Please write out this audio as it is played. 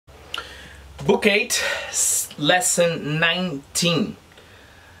Book 8, Lesson 19,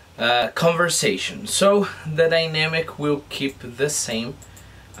 Conversation. So the dynamic will keep the same.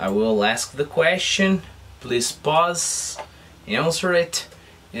 I will ask the question, please pause, answer it,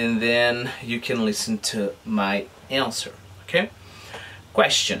 and then you can listen to my answer, okay?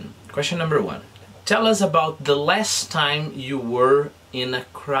 Question number 1. Tell us about the last time you were in a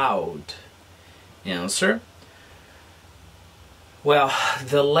crowd. Answer. Well,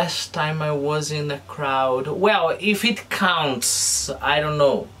 the last time I was in a crowd, well, if it counts, I don't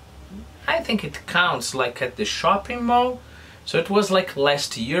know. I think it counts, like at the shopping mall. So it was like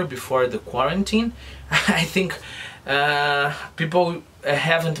last year before the quarantine. I think people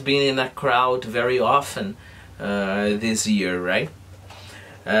haven't been in a crowd very often this year, right?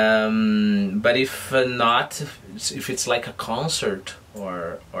 But if not, if it's like a concert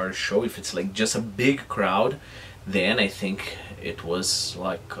or a show, if it's like just a big crowd, then I think it was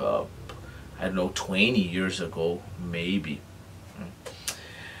like, I don't know, 20 years ago, maybe.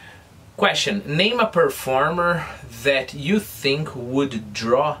 Question, name a performer that you think would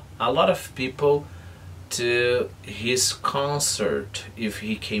draw a lot of people to his concert if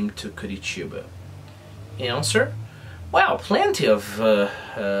he came to Curitiba. Answer, well, plenty of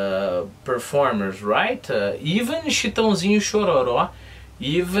performers, right? Even Chitãozinho Chororó,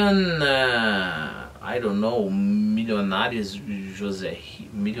 even... I don't know, Milionário e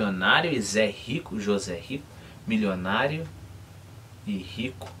Zé Rico, José Rico, Milionário e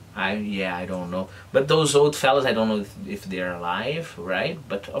Rico, I don't know. But those old fellas, I don't know if they're alive, right?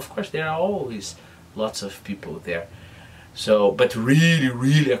 But of course there are always lots of people there. So, but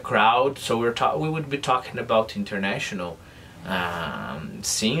really a crowd. So we would be talking about international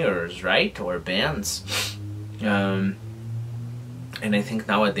singers, right? Or bands. And I think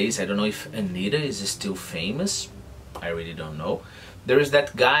nowadays, I don't know if Anitta is still famous. I really don't know. There is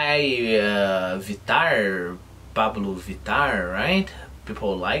that guy, Vittar, Pablo Vittar, right?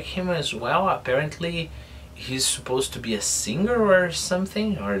 People like him as well. Apparently, he's supposed to be a singer or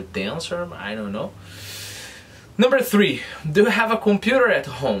something, or a dancer, I don't know. Number 3, do you have a computer at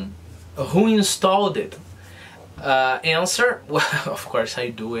home? Who installed it? Answer, well, of course I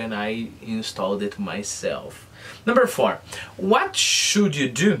do, and I installed it myself. Number 4, what should you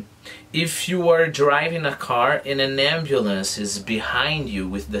do if you are driving a car and an ambulance is behind you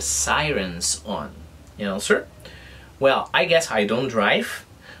with the sirens on? Answer, well, I guess I don't drive,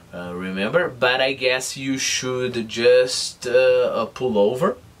 remember, but I guess you should just pull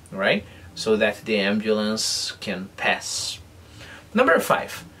over, right, so that the ambulance can pass. Number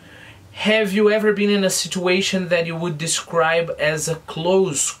 5, have you ever been in a situation that you would describe as a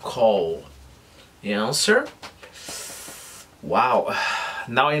close call? Answer, wow,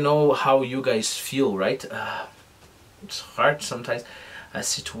 now I know how you guys feel, right? It's hard sometimes. A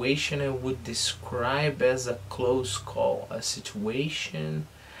situation I would describe as a close call. A situation...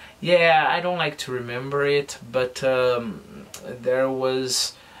 Yeah, I don't like to remember it, but there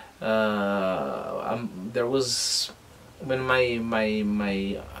was when my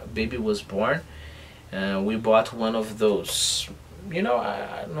baby was born, we bought one of those, you know,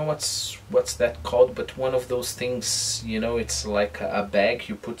 I don't know what's that called, but one of those things, you know, it's like a bag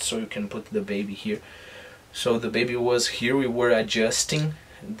you put so you can put the baby here. So the baby was here, we were adjusting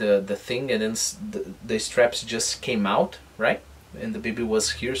the thing, and then the straps just came out, right? And the baby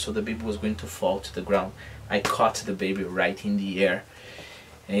was here, so the baby was going to fall to the ground. I caught the baby right in the air.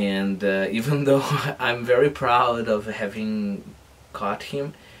 And even though I'm very proud of having caught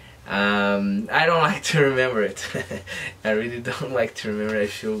him, I don't like to remember it. I really don't like to remember. I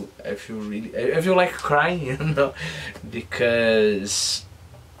feel like crying, you know, because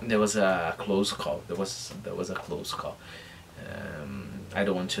there was a close call. There was a close call. I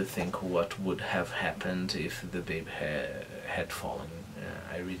don't want to think what would have happened if the baby had fallen.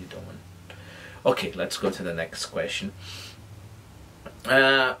 I really don't want. Okay, let's go to the next question.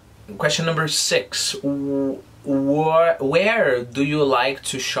 Question number 6. Where do you like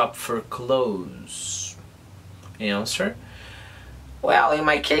to shop for clothes? Answer, well, in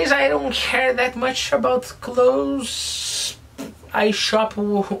my case, I don't care that much about clothes. I shop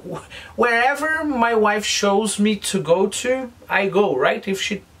wherever my wife shows me to go to, I go, right? If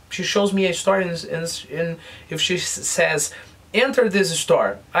she shows me a store and if she says, enter this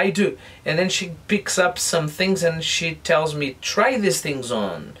store, I do. And then she picks up some things and she tells me, try these things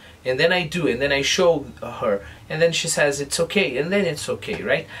on. And then I do, and then I show her. And then she says, it's okay, and then it's okay,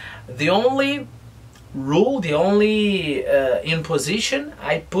 right? The only rule, the only imposition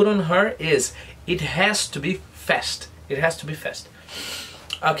I put on her is, it has to be fast. It has to be fast.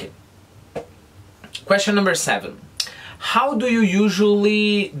 Okay. Question number 7. How do you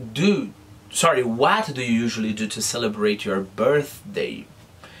usually do sorry, what do you usually do to celebrate your birthday?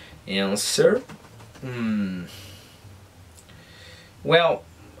 Answer. Well,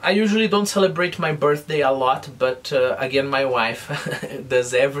 I usually don't celebrate my birthday a lot, but again, my wife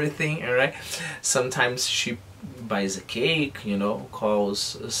does everything, alright? Sometimes she buys a cake, you know,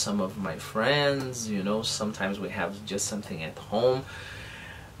 calls some of my friends, you know, sometimes we have just something at home.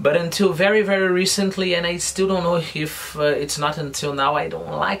 But until very, very recently, and I still don't know if it's not until now, I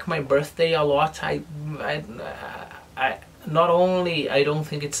don't like my birthday a lot. I not only I don't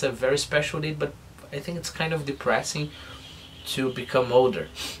think it's a very special date, but I think it's kind of depressing to become older.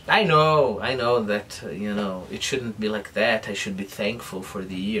 I know that, you know, it shouldn't be like that. I should be thankful for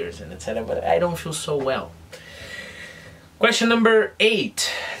the years and etc. But I don't feel so well. Question number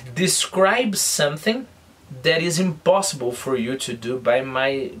 8. Describe something that is impossible for you to do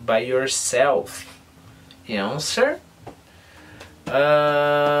by yourself. Answer.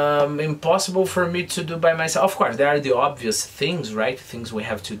 Impossible for me to do by myself. Of course, there are the obvious things, right? Things we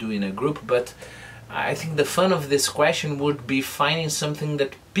have to do in a group, but I think the fun of this question would be finding something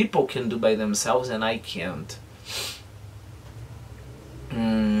that people can do by themselves and I can't.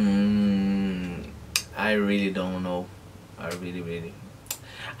 I really don't know.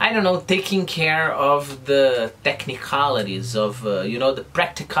 I don't know, taking care of the technicalities of, you know, the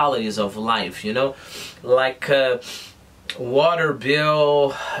practicalities of life, you know, like water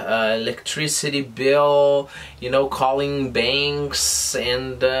bill, electricity bill, you know, calling banks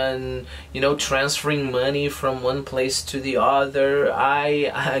and, you know, transferring money from one place to the other.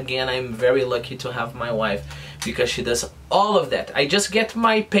 I'm very lucky to have my wife because she does all of that. I just get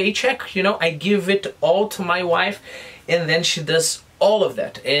my paycheck, you know, I give it all to my wife and then she does all of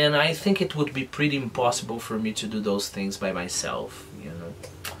that. And I think it would be pretty impossible for me to do those things by myself, you know.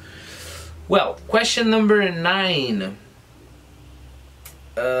 Well, question number 9.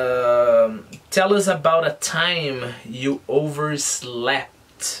 Tell us about a time you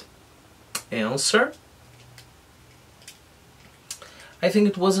overslept. Answer. I think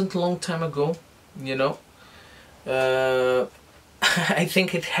it wasn't a long time ago, you know. I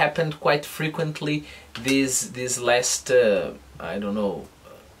think it happened quite frequently these last, I don't know.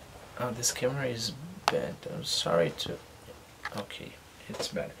 Oh, this camera is bad. I'm sorry to... Okay, it's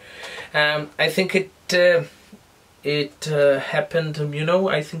better. I think it happened, you know,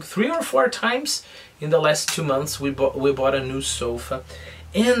 I think 3 or 4 times in the last 2 months. We bought a new sofa,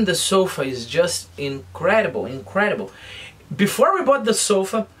 and the sofa is just incredible. Before we bought the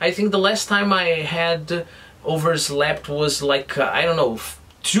sofa, I think the last time I had overslept was like, I don't know,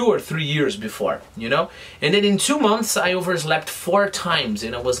 2 or 3 years before, you know? And then in 2 months I overslept 4 times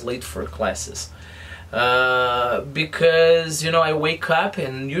and I was late for classes. Because, you know, I wake up,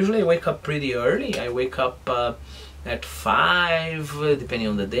 and usually I wake up pretty early. I wake up at 5, depending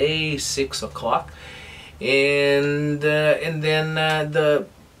on the day, 6 o'clock. And then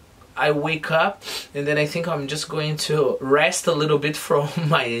I wake up, and then I think I'm just going to rest a little bit from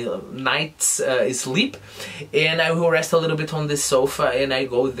my night's sleep, and I will rest a little bit on the sofa, and I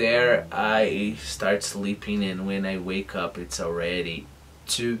go there, I start sleeping, and when I wake up it's already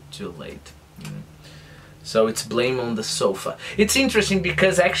too late. So it's blame on the sofa. It's interesting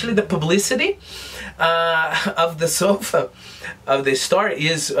because actually the publicity of the sofa, of the store,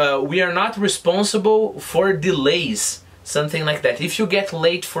 is we are not responsible for delays. Something like that. If you get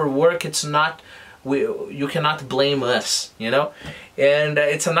late for work, it's not, you cannot blame us, you know. And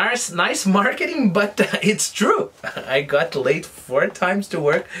it's a nice marketing, but it's true. I got late 4 times to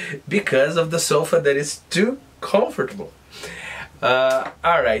work because of the sofa that is too comfortable.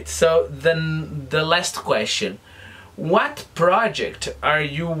 Alright, so then the last question. What project are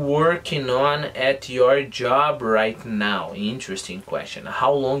you working on at your job right now? Interesting question.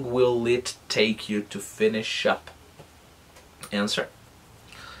 How long will it take you to finish up? Answer.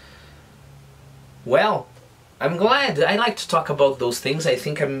 Well, I'm glad. I like to talk about those things. I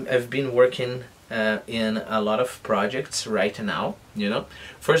think I've been working in a lot of projects right now, you know.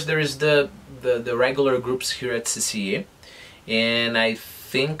 First there is the regular groups here at CCA, and I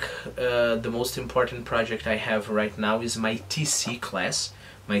think the most important project I have right now is my TC class,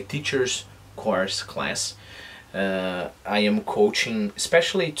 my teacher's course class. I am coaching,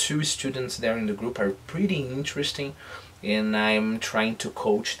 especially 2 students there in the group are pretty interesting, and I'm trying to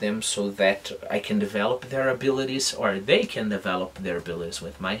coach them so that I can develop their abilities, or they can develop their abilities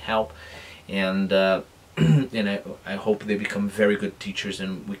with my help, and I hope they become very good teachers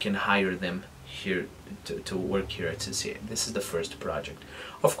and we can hire them here to work here at CCA. This is the first project.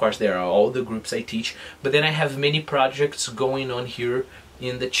 Of course there are all the groups I teach, but then I have many projects going on here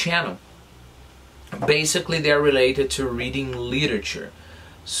in the channel. Basically they're related to reading literature.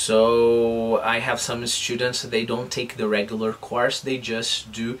 So I have some students, they don't take the regular course, they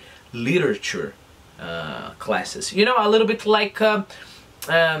just do literature classes. You know, a little bit like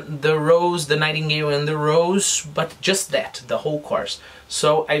the Rose, the Nightingale and the Rose, but just that, the whole course.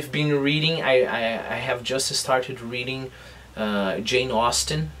 So I've been reading, I have just started reading Jane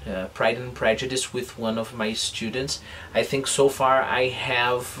Austen, Pride and Prejudice, with one of my students. I think so far I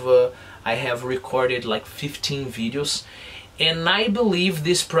have recorded like 15 videos, and I believe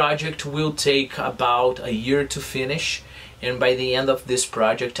this project will take about a year to finish, and by the end of this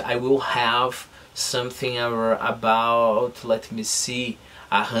project I will have something about, let me see,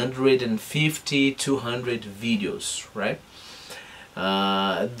 150, 200 videos, right?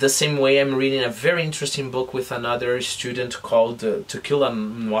 The same way I'm reading a very interesting book with another student called To Kill a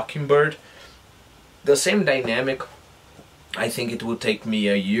Mockingbird. The same dynamic. I think it will take me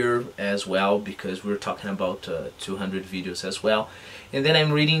a year as well, because we're talking about 200 videos as well. And then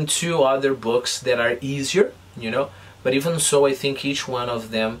I'm reading 2 other books that are easier, you know, but even so I think each one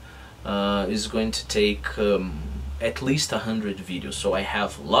of them is going to take at least 100 videos, so I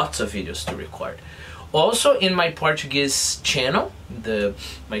have lots of videos to record. Also in my Portuguese channel,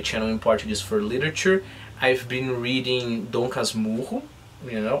 my channel in Portuguese for literature, I've been reading Dom Casmurro.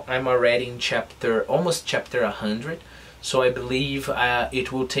 You know, I'm already in almost chapter 100, so I believe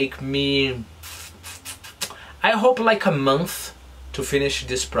it will take me, I hope, like a month to finish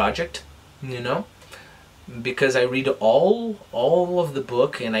this project, you know, because I read all of the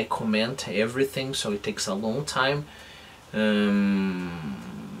book and I comment everything, so it takes a long time.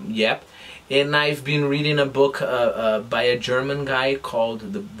 Yep. And I've been reading a book by a German guy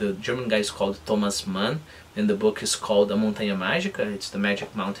called, the German guy is called Thomas Mann, and the book is called A Montanha Mágica. It's the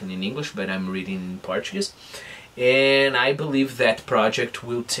Magic Mountain in English, but I'm reading in Portuguese. And I believe that project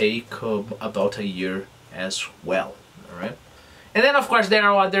will take about a year as well, alright? And then of course there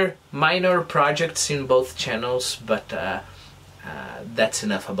are other minor projects in both channels, but that's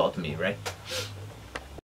enough about me, right?